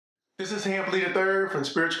This is Hampley III from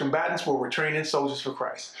Spiritual Combatants, where we're training soldiers for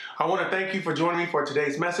Christ. I want to thank you for joining me for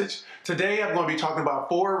today's message. Today, I'm going to be talking about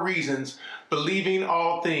 4 reasons believing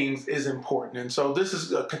all things is important. And so this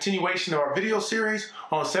is a continuation of our video series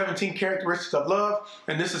on 17 characteristics of love.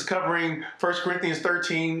 And this is covering 1 Corinthians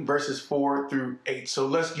 13, verses 4 through 8. So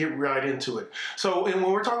let's get right into it. So when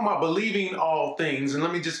we're talking about believing all things, and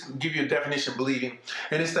let me just give you a definition of believing,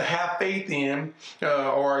 and it's to have faith in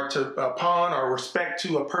or to upon or respect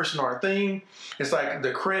to a person or a thing. It's like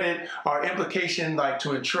the credit or implication, like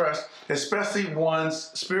to entrust, especially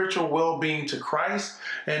one's spiritual well-being to Christ,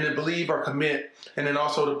 and to believe or commit, and then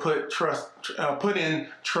also to put in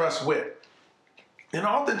trust with. And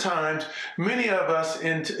oftentimes, many of us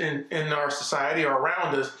in our society or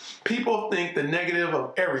around us, people think the negative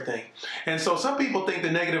of everything. And so some people think the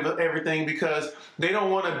negative of everything because they don't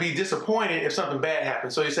want to be disappointed if something bad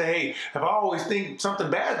happens. So you say, hey, if I always think something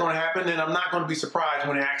bad is going to happen, then I'm not going to be surprised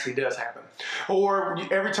when it actually does happen. Or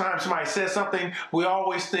every time somebody says something, we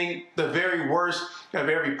always think the very worst of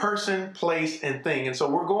every person, place, and thing. And so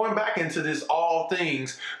we're going back into this all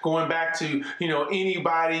things, going back to,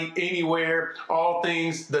 anybody, anywhere, all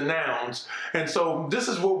things, the nouns. And so this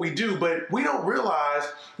is what we do, but we don't realize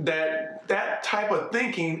that that type of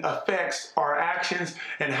thinking affects our actions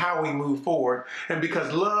and how we move forward. And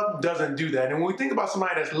because love doesn't do that. And when we think about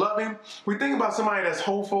somebody that's loving, we think about somebody that's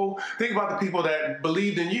hopeful, think about the people that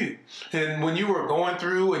believed in you. And when you were going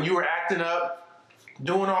through and you were acting up,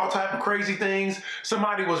 doing all type of crazy things,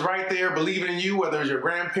 somebody was right there believing in you, whether it's your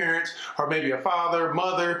grandparents or maybe a father,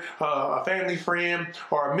 mother, a family friend,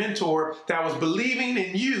 or a mentor that was believing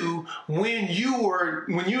in you when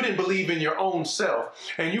you didn't believe in your own self.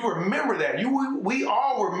 And you remember that. We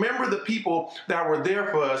all remember the people that were there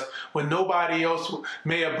for us when nobody else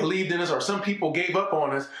may have believed in us, or some people gave up on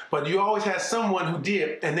us, but you always had someone who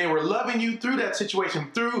did, and they were loving you through that situation,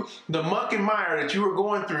 through the muck and mire that you were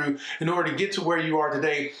going through in order to get to where you are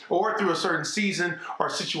today, or through a certain season or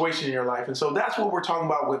situation in your life. And so that's what we're talking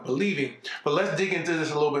about with believing. But let's dig into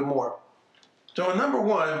this a little bit more. So number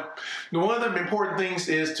one of the important things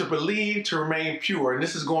is to believe, to remain pure. And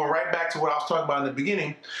this is going right back to what I was talking about in the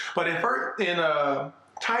beginning. But in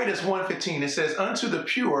Titus 1:15, it says, unto the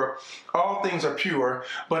pure, all things are pure,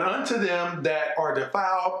 but unto them that are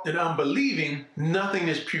defiled and unbelieving, nothing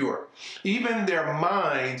is pure. Even their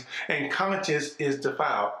mind and conscience is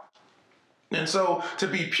defiled. And so to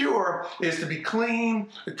be pure is to be clean,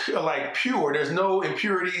 like pure. There's no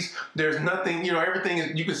impurities. There's nothing, everything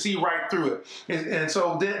is, you can see right through it. And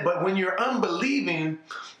so, but when you're unbelieving,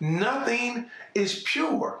 nothing is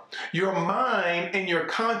pure. Your mind and your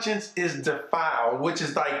conscience is defiled, which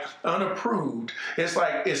is like unapproved. It's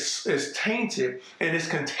like it's tainted and it's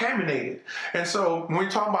contaminated. And so when we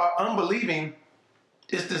talk about unbelieving,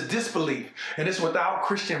 it's this disbelief, and it's without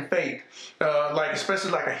Christian faith,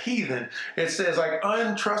 especially like a heathen. It says like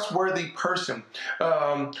untrustworthy person,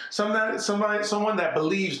 someone that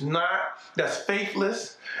believes not, that's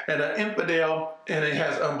faithless, and an infidel, and it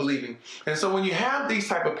has unbelieving. And so when you have these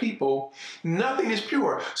type of people, nothing is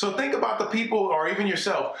pure. So think about the people, or even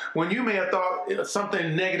yourself, when you may have thought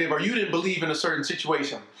something negative, or you didn't believe in a certain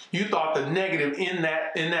situation. You thought the negative in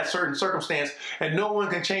that certain circumstance, and no one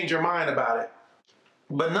can change your mind about it.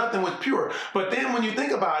 But nothing was pure. But then when you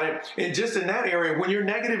think about it, and just in that area, when you're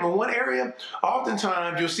negative in one area,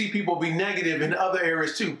 oftentimes you'll see people be negative in other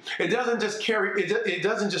areas too. It doesn't just it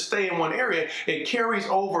doesn't just stay in one area. It carries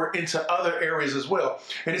over into other areas as well.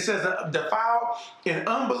 And it says defiled and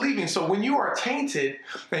unbelieving. So when you are tainted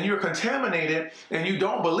and you're contaminated and you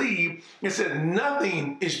don't believe, it says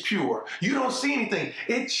nothing is pure. You don't see anything.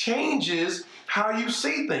 It changes how you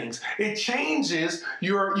see things. It changes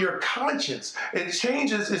your conscience. It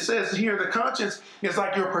changes, it says here, the conscience is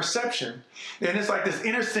like your perception. And it's like this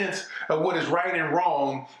inner sense of what is right and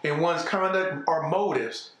wrong in one's conduct or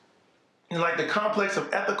motives. And like the complex of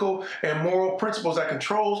ethical and moral principles that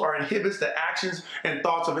controls or inhibits the actions and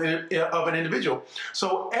thoughts of an individual.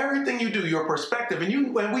 So everything you do, your perspective,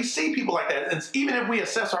 and we see people like that, and even if we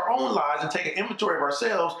assess our own lives and take an inventory of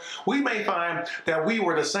ourselves, we may find that we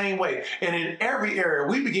were the same way. And in every area,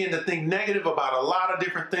 we begin to think negative about a lot of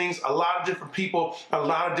different things, a lot of different people, a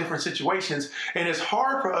lot of different situations. And it's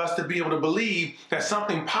hard for us to be able to believe that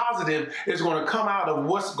something positive is going to come out of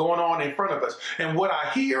what's going on in front of us. And what I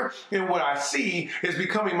hear and what I see is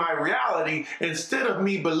becoming my reality, instead of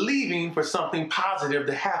me believing for something positive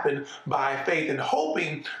to happen by faith and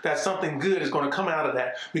hoping that something good is going to come out of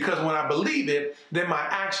that. Because when I believe it, then my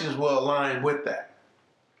actions will align with that.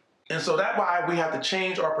 And so that's why we have to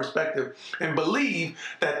change our perspective and believe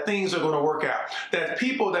that things are going to work out. That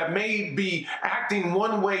people that may be acting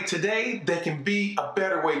one way today, they can be a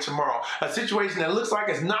better way tomorrow. A situation that looks like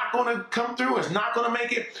it's not going to come through, it's not going to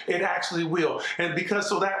make it, it actually will. And because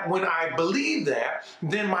so that when I believe that,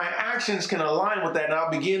 then my actions can align with that, and I'll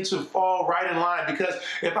begin to fall right in line. Because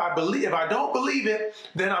if I don't believe it,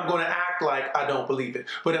 then I'm going to act like I don't believe it.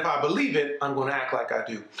 But if I believe it, I'm going to act like I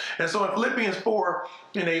do. And so in Philippians 4,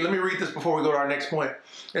 let me read this before we go to our next point.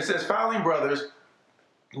 It says, finally, brothers,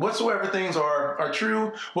 whatsoever things are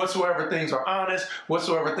true, whatsoever things are honest,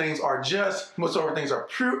 whatsoever things are just, whatsoever things are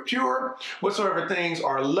pure, whatsoever things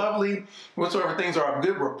are lovely, whatsoever things are of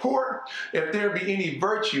good report, if there be any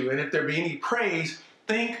virtue and if there be any praise,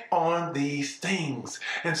 think on these things.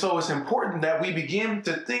 And so it's important that we begin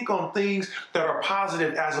to think on things that are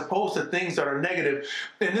positive as opposed to things that are negative.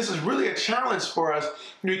 And this is really a challenge for us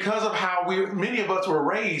because of how many of us were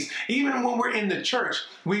raised. Even when we're in the church,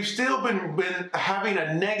 we've still been having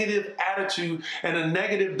a negative attitude and a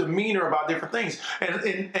negative demeanor about different things. And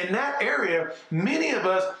in that area, many of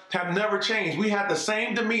us have never changed. We had the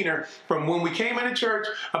same demeanor from when we came into church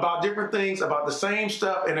about different things, about the same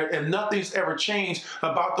stuff, and nothing's ever changed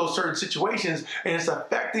about those certain situations, and it's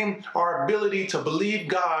affecting our ability to believe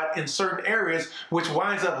God in certain areas, which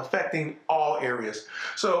winds up affecting all areas.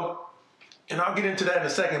 So, and I'll get into that in a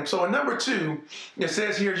second. So in number 2, it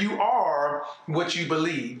says here, you are what you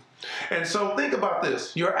believe. And so think about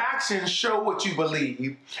this. Your actions show what you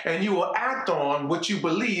believe, and you will act on what you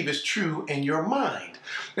believe is true in your mind.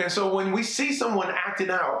 And so when we see someone acting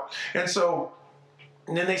out, and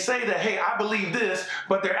then they say that, hey, I believe this,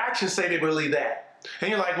 but their actions say they believe that.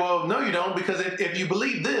 And you're like, well, no, you don't, because if you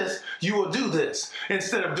believe this, you will do this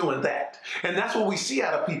instead of doing that. And that's what we see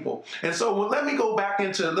out of people. And so let's go back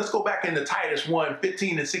into Titus 1,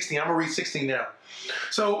 15 and 16. I'm going to read 16 now.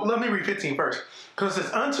 So let me read 15 first. Because it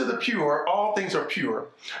says, unto the pure, all things are pure.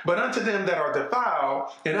 But unto them that are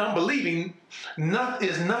defiled and unbelieving,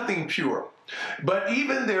 is nothing pure. But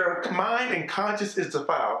even their mind and conscience is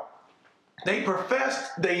defiled. They profess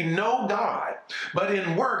they know God, but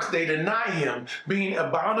in works they deny him, being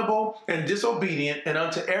abominable and disobedient, and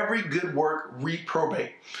unto every good work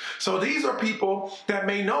reprobate. So these are people that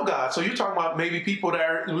may know God. So you're talking about maybe people that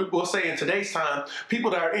are, we'll say in today's time, people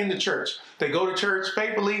that are in the church. They go to church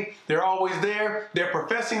faithfully. They're always there. They're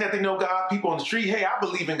professing that they know God. People on the street, hey, I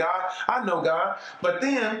believe in God. I know God. But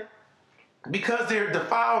then, because they're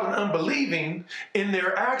defiled and unbelieving in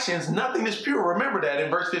their actions, nothing is pure. Remember that in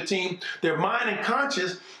verse 15, their mind and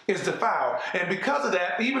conscience is defiled. And because of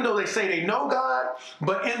that, even though they say they know God,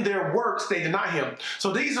 but in their works, they deny him.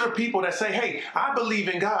 So these are people that say, hey, I believe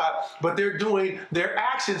in God, but they're doing their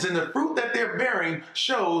actions, and the fruit that they're bearing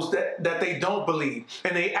shows that they don't believe.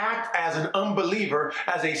 And they act as an unbeliever,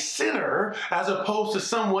 as a sinner, as opposed to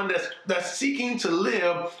someone that's seeking to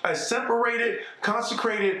live a separated,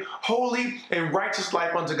 consecrated, holy, and righteous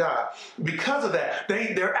life unto God. Because of that,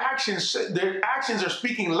 their actions are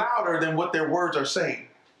speaking louder than what their words are saying.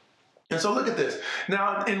 And so look at this.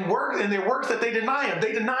 Now, in their works that they deny him,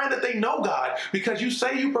 they deny that they know God, because you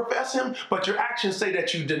say you profess him, but your actions say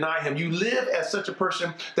that you deny him. You live as such a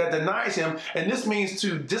person that denies him, and this means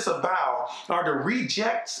to disavow or to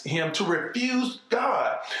reject him, to refuse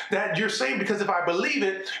God. That you're saying, because if I believe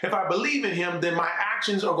in him, then my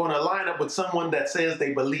actions are going to line up with someone that says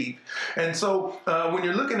they believe. And so when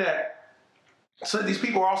you're looking at, so these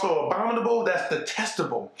people are also abominable, that's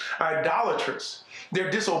detestable, idolatrous. They're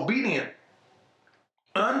disobedient,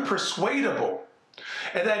 unpersuadable,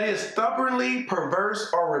 and that is stubbornly perverse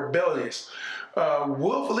or rebellious,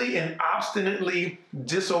 willfully and obstinately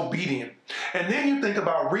disobedient. And then you think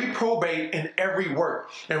about reprobate in every work.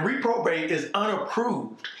 And reprobate is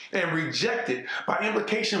unapproved and rejected, by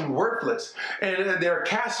implication worthless. And they're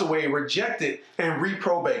castaway, rejected, and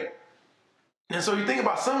reprobate. And so you think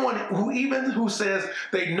about someone who says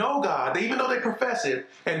they know God, even though they profess it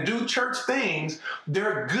and do church things,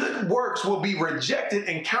 their good works will be rejected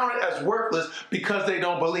and counted as worthless because they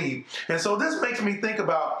don't believe. And so this makes me think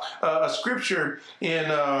about a scripture in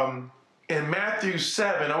Matthew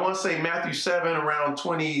 7. I want to say Matthew 7 around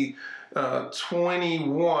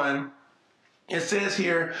 21. It says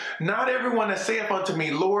here, not everyone that saith unto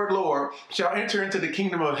me, Lord, Lord, shall enter into the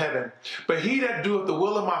kingdom of heaven, but he that doeth the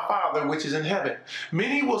will of my Father which is in heaven.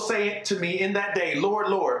 Many will say to me in that day, Lord,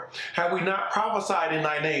 Lord, have we not prophesied in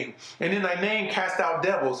thy name? And in thy name cast out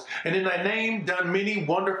devils, and in thy name done many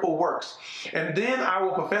wonderful works. And then I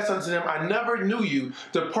will profess unto them, I never knew you.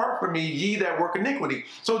 Depart from me, ye that work iniquity.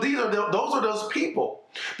 So those are those people.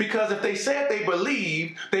 Because if they said they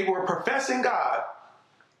believed, they were professing God,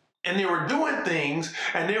 And they were doing things,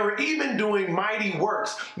 and they were even doing mighty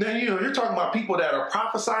works. Now, you're talking about people that are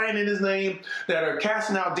prophesying in his name, that are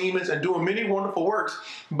casting out demons and doing many wonderful works.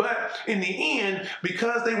 But in the end,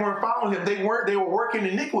 because they weren't following him, they were working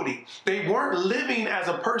iniquity. They weren't living as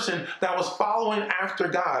a person that was following after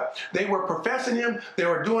God. They were professing him, they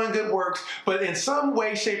were doing good works, but in some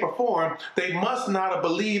way, shape, or form, they must not have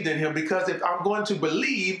believed in him, because if I'm going to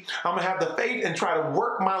believe, I'm going to have the faith and try to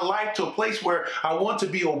work my life to a place where I want to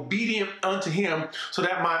be obedient unto him, so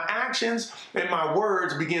that my actions and my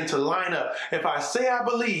words begin to line up. If I say I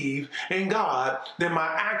believe in God, then my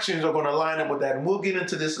actions are going to line up with that. And we'll get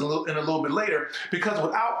into this in a little bit later, because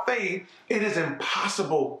without faith, it is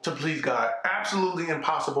impossible to please God. Absolutely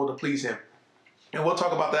impossible to please him. And we'll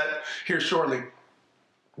talk about that here shortly.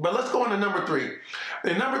 But let's go on to number 3.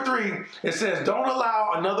 In number 3, it says, don't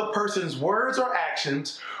allow another person's words or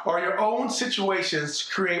actions or your own situations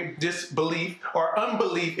to create disbelief or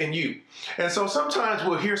unbelief in you. And so sometimes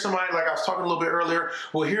we'll hear somebody, like I was talking a little bit earlier,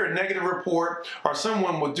 we'll hear a negative report, or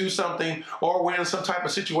someone will do something, or we're in some type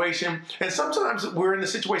of situation. And sometimes we're in the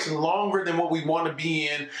situation longer than what we want to be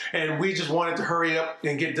in, and we just want it to hurry up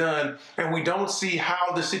and get done. And we don't see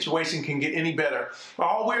how the situation can get any better.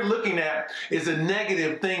 All we're looking at is the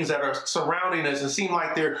negative things that are surrounding us and seem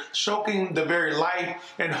like they're choking the very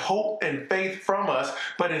life and hope and faith from us.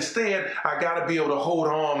 But instead, I got to be able to hold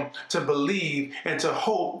on to believe and to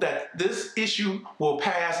hope that this issue will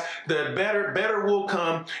pass, the better will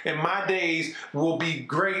come, and my days will be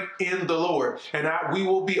great in the Lord. And we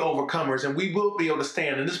will be overcomers, and we will be able to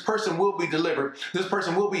stand, and this person will be delivered, this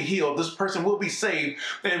person will be healed, this person will be saved,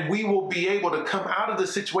 and we will be able to come out of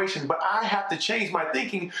this situation. But I have to change my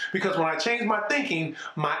thinking, because when I change my thinking,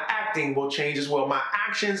 my acting will change as well. My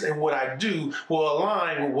actions and what I do will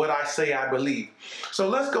align with what I say I believe. So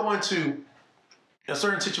let's go into a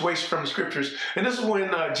certain situation from the scriptures. And this is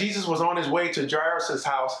when Jesus was on his way to Jairus'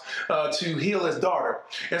 house to heal his daughter.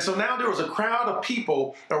 And so now there was a crowd of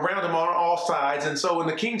people around him on all sides. And so in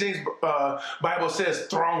the King James Bible, it says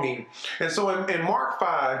thronging. And so in Mark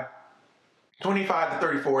 5:25 to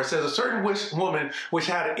 34, it says, a certain woman which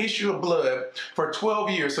had an issue of blood for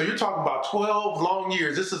 12 years. So you're talking about 12 long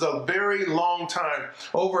years. This is a very long time,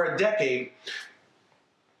 over a decade.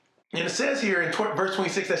 And it says here in verse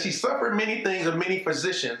 26 that she suffered many things of many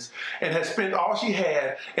physicians and had spent all she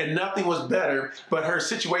had, and nothing was better, but her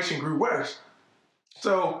situation grew worse.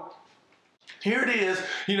 So here it is,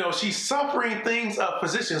 she's suffering things of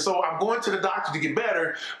physicians. So I'm going to the doctor to get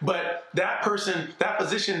better, but that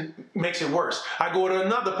physician makes it worse. I go to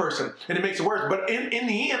another person and it makes it worse. But in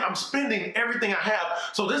the end, I'm spending everything I have.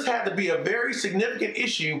 So this had to be a very significant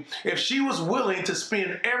issue if she was willing to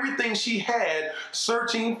spend everything she had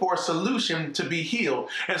searching for a solution to be healed.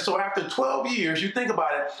 And so after 12 years, you think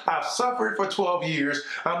about it, I've suffered for 12 years,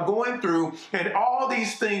 I'm going through, and all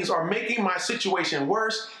these things are making my situation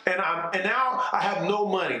worse, and now I have no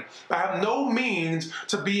money. I have no means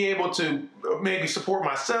to be able to maybe support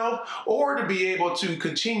myself or to be able to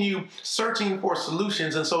continue searching for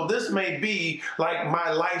solutions. And so this may be like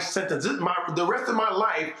my life sentence. The rest of my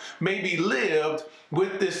life may be lived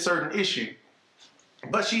with this certain issue.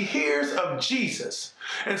 But she hears of Jesus.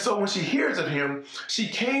 And so when she hears of him, she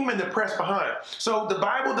came in the press behind. So the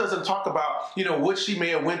Bible doesn't talk about, what she may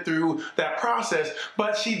have went through that process,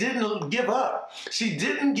 but she didn't give up. She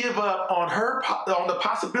didn't give up on the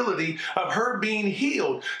possibility of her being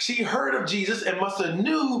healed. She heard of Jesus and must have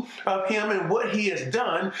knew of him and what he has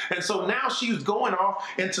done. And so now she's going off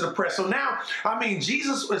into the press. So now,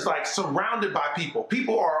 Jesus is like surrounded by people.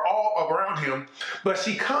 People are all around him, but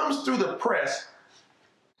she comes through the press.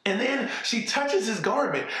 And then she touches his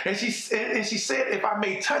garment, and she said, if I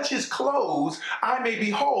may touch his clothes, I may be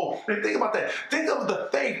whole. And think about that. Think of the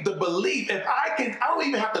faith, the belief. I don't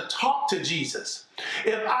even have to talk to Jesus.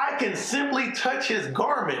 If I can simply touch his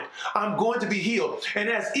garment, I'm going to be healed. And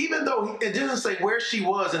even though it doesn't say where she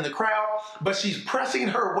was in the crowd, but she's pressing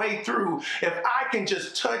her way through. If I can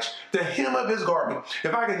just touch the hem of his garment,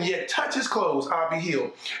 if I can yet touch his clothes, I'll be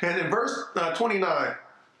healed. And in verse 29,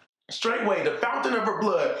 straightway, the fountain of her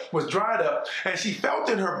blood was dried up, and she felt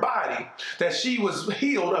in her body that she was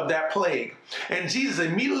healed of that plague. And Jesus,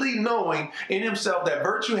 immediately knowing in himself that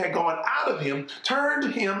virtue had gone out of him, turned to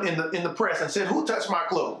him in the press and said, who touched my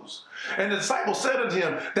clothes? And the disciple said unto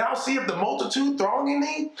him, thou seest the multitude thronging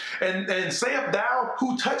thee, and sayest thou,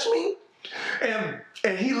 who touched me?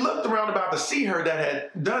 And he looked around about to see her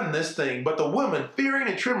that had done this thing. But the woman, fearing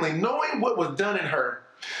and trembling, knowing what was done in her,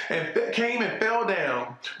 and came and fell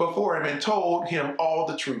down before him and told him all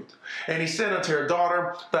the truth. And he said unto her,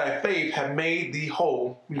 daughter, thy faith hath made thee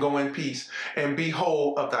whole. Go in peace and be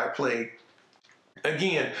whole of thy plague.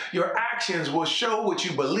 Again, your actions will show what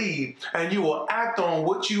you believe, and you will act on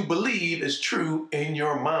what you believe is true in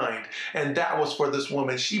your mind. And that was for this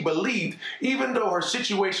woman. She believed, even though her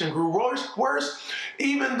situation grew worse,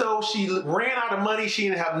 even though she ran out of money, she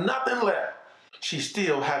didn't have nothing left, she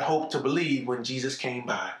still had hope to believe when Jesus came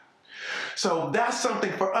by. So that's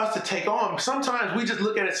something for us to take on. Sometimes we just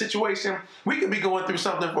look at a situation, we could be going through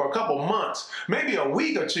something for a couple months, maybe a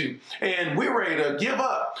week or two, and we're ready to give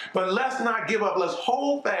up. But let's not give up. Let's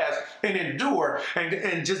hold fast and endure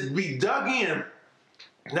and just be dug in.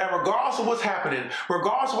 Now, regardless of what's happening,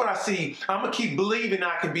 regardless of what I see, I'm going to keep believing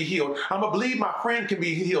I can be healed. I'm going to believe my friend can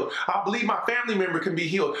be healed. I believe my family member can be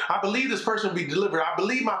healed. I believe this person will be delivered. I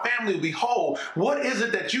believe my family will be whole. What is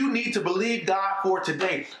it that you need to believe God for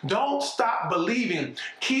today? Don't stop believing.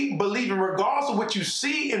 Keep believing regardless of what you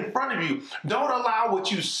see in front of you. Don't allow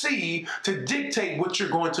what you see to dictate what you're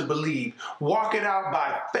going to believe. Walk it out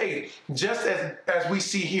by faith, just as we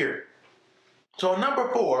see here. So number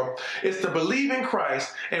 4 is to believe in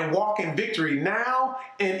Christ and walk in victory now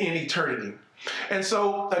and in eternity. And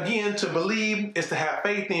so again, to believe is to have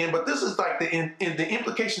faith in, but this is like the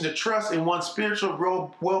implication to trust in one's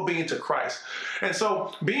spiritual well-being to Christ. And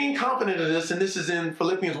so being confident of this, and this is in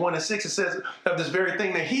Philippians 1:6, it says of this very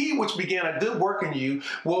thing, that he which began a good work in you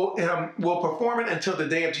will perform it until the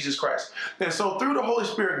day of Jesus Christ. And so through the Holy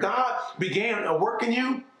Spirit, God began a work in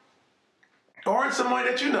you or in somebody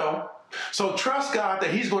that you know. So trust God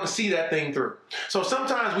that he's going to see that thing through. So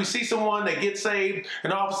sometimes we see someone, they get saved,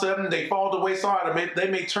 and all of a sudden they fall to the wayside. They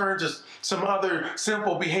may turn to some other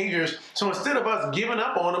sinful behaviors. So instead of us giving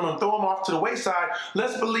up on them and throw them off to the wayside,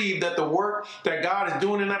 let's believe that the work that God is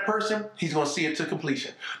doing in that person, he's going to see it to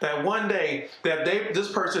completion. That one day that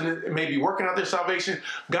this person may be working out their salvation,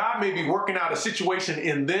 God may be working out a situation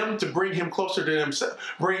in them to bring him closer to himself,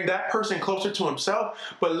 bring that person closer to himself.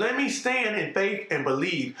 But let me stand in faith and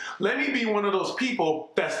believe. Let me be one of those people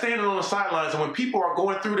that's standing on the sidelines, and when people are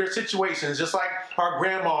going through their situations, just like our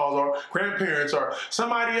grandmas or grandparents or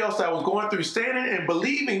somebody else that was going through, standing and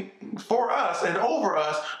believing for us and over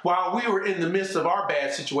us while we were in the midst of our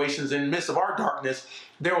bad situations, in the midst of our darkness,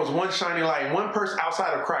 there was one shining light, one person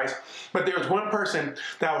outside of Christ, but there was one person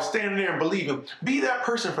that was standing there and believing. Be that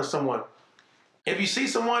person for someone. If you see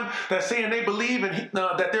someone that's saying they believe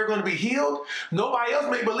that they're going to be healed, nobody else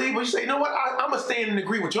may believe, but you say, you know what, I'm going to stand and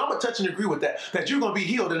agree with you. I'm going to touch and agree with that you're going to be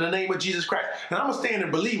healed in the name of Jesus Christ. And I'm going to stand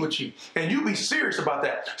and believe with you. And you be serious about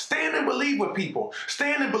that. Stand and believe with people.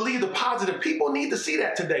 Stand and believe the positive. People need to see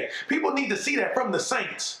that today. People need to see that from the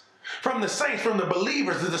saints. From the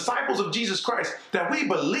believers, the disciples of Jesus Christ, that we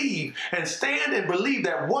believe and stand and believe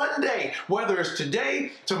that one day, whether it's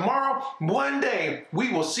today, tomorrow, one day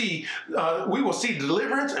we will see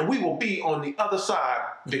deliverance, and we will be on the other side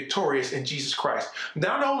victorious in Jesus Christ.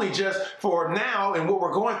 Not only just for now and what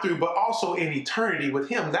we're going through, but also in eternity with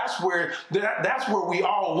him. That's where we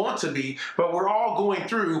all want to be, but we're all going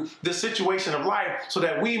through this situation of life so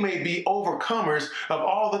that we may be overcomers of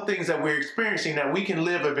all the things that we're experiencing, that we can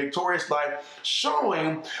live a victorious life,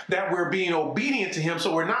 showing that we're being obedient to him.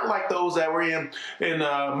 So we're not like those that were in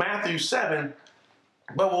Matthew 7,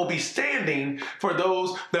 but we'll be standing for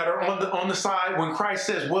those that are on the side when Christ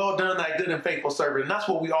says, well done, thy good and faithful servant. And that's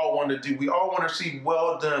what we all want to do. We all want to see,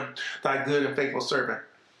 well done, thy good and faithful servant.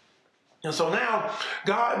 And so now,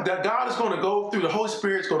 God is going to go through, the Holy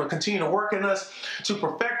Spirit is going to continue to work in us to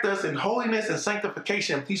perfect us in holiness and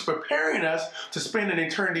sanctification. He's preparing us to spend an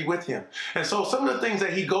eternity with him. And so some of the things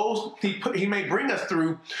that he may bring us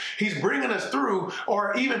through, he's bringing us through,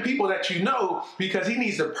 or even people that you know, because he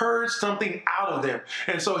needs to purge something out of them.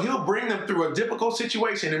 And so he'll bring them through a difficult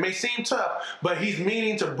situation. It may seem tough, but he's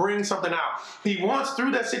meaning to bring something out. He wants,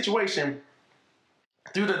 through that situation,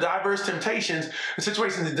 through the diverse temptations and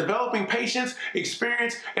situations, developing patience,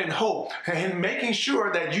 experience, and hope, and making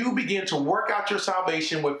sure that you begin to work out your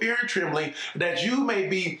salvation with fear and trembling, that you may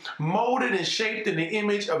be molded and shaped in the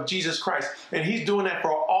image of Jesus Christ. And he's doing that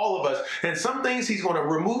for all of us. And some things he's going to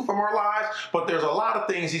remove from our lives, but there's a lot of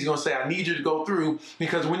things he's going to say, I need you to go through,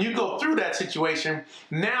 because when you go through that situation,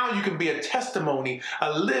 now you can be a testimony,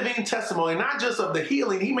 a living testimony, not just of the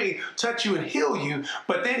healing. He may touch you and heal you,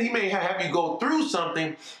 but then he may have you go through something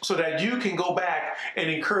so that you can go back and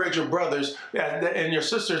encourage your brothers and your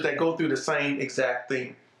sisters that go through the same exact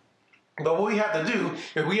thing. But what we have to do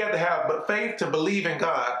is we have to have faith to believe in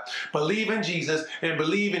God, believe in Jesus, and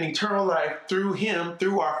believe in eternal life through Him,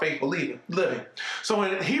 through our faithful living. So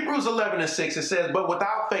in Hebrews 11:6, it says, "But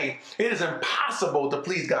without faith, it is impossible to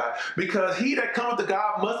please God, because he that cometh to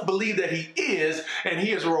God must believe that He is, and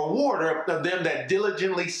He is a rewarder of them that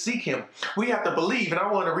diligently seek Him." We have to believe, and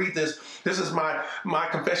I want to read this. This is my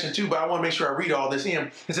confession too, but I want to make sure I read all this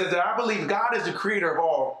in. It says that I believe God is the creator of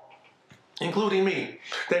all, including me,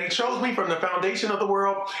 that He chose me from the foundation of the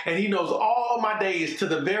world, and He knows all my days to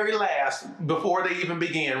the very last before they even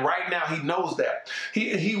began. Right now, He knows that.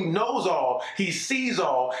 He knows all. He sees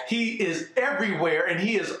all. He is everywhere, and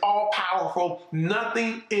He is all powerful.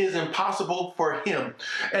 Nothing is impossible for Him.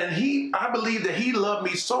 And I believe that He loved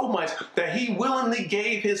me so much that He willingly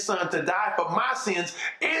gave His Son to die for my sins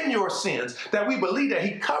and your sins, that we believe that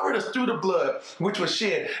He covered us through the blood which was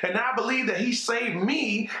shed. And I believe that He saved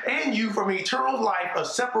me and you from eternal life of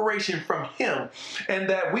separation from Him, and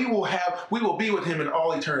that we will be with Him in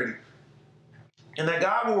all eternity. And that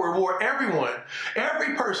God will reward everyone,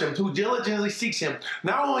 every person who diligently seeks Him,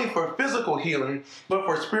 not only for physical healing, but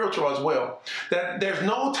for spiritual as well. That there's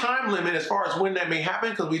no time limit as far as when that may happen,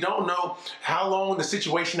 because we don't know how long the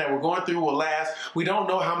situation that we're going through will last. We don't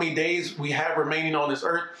know how many days we have remaining on this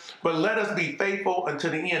earth. But let us be faithful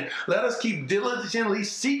until the end. Let us keep diligently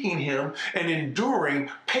seeking Him and enduring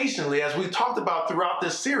patiently, as we talked about throughout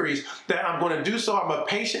this series, that I'm going to do so. I'm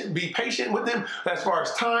going to be patient with Him as far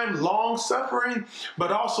as time, long suffering,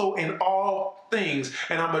 but also in all things.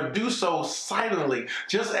 And I'm going to do so silently,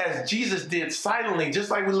 just as Jesus did silently, just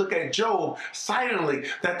like we look at Job silently,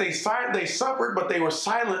 that they suffered, but they were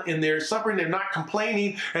silent in their suffering. They're not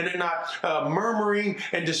complaining, and they're not murmuring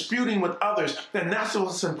and disputing with others. And that's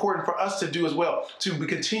what's important for us to do as well, to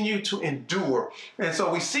continue to endure. And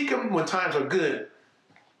so we seek Him when times are good.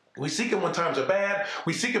 We seek Him when times are bad.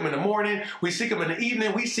 We seek Him in the morning. We seek Him in the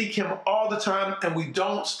evening. We seek Him all the time, and we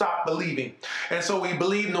don't stop believing. And so we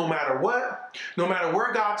believe no matter what, no matter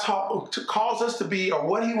where God calls us to be or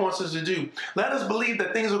what He wants us to do. Let us believe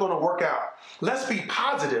that things are going to work out. Let's be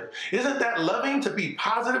positive. Isn't that loving, to be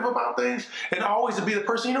positive about things and always to be the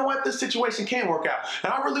person, you know what, this situation can work out.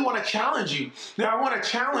 And I really want to challenge you. Now, I want to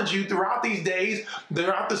challenge you throughout these days,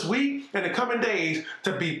 throughout this week and the coming days,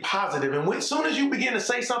 to be positive. And as soon as you begin to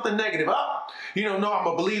say something negative, no, I'm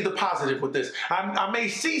going to believe the positive with this. I may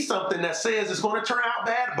see something that says it's going to turn out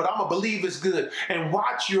bad, but I'm going to believe it's good. And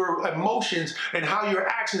watch your emotions and how your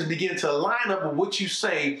actions begin to line up with what you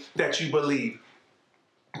say that you believe.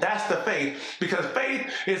 That's the faith, because faith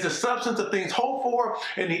is the substance of things hoped for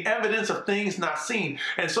and the evidence of things not seen.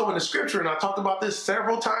 And so in the scripture, and I talked about this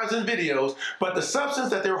several times in videos, but the substance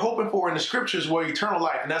that they were hoping for in the scriptures were eternal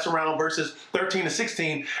life. And that's around verses 13 to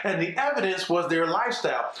 16. And the evidence was their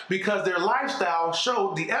lifestyle, because their lifestyle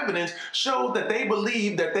the evidence showed that they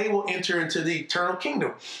believed that they will enter into the eternal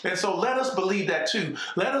kingdom. And so let us believe that too.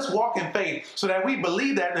 Let us walk in faith so that we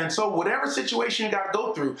believe that. And so whatever situation you got to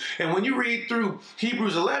go through, and when you read through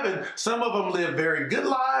Hebrews 11, some of them lived very good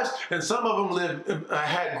lives, and some of them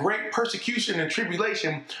had great persecution and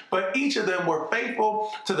tribulation, but each of them were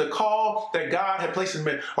faithful to the call that God had placed them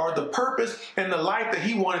in, or the purpose and the life that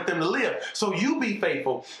He wanted them to live. So you be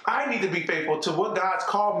faithful. I need to be faithful to what God's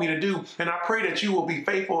called me to do, and I pray that you will be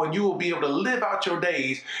faithful and you will be able to live out your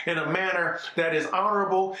days in a manner that is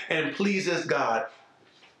honorable and pleases God.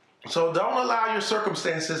 So don't allow your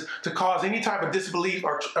circumstances to cause any type of disbelief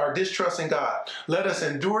or distrust in God. Let us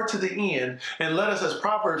endure to the end, and let us, as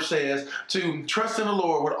Proverbs says, to trust in the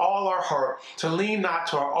Lord with all our heart, to lean not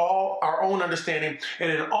to our own understanding,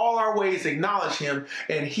 and in all our ways acknowledge Him,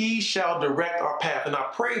 and He shall direct our path. And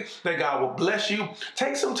I pray that God will bless you.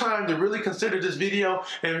 Take some time to really consider this video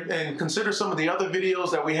and consider some of the other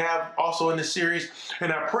videos that we have also in this series.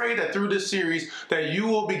 And I pray that through this series that you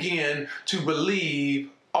will begin to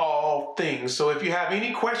believe all things. So if you have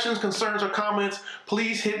any questions, concerns, or comments,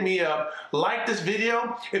 please hit me up. Like this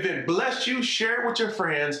video. If it blessed you, share it with your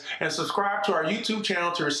friends, and subscribe to our YouTube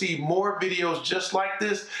channel to receive more videos just like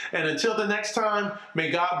this. And until the next time, may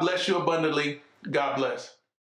God bless you abundantly. God bless.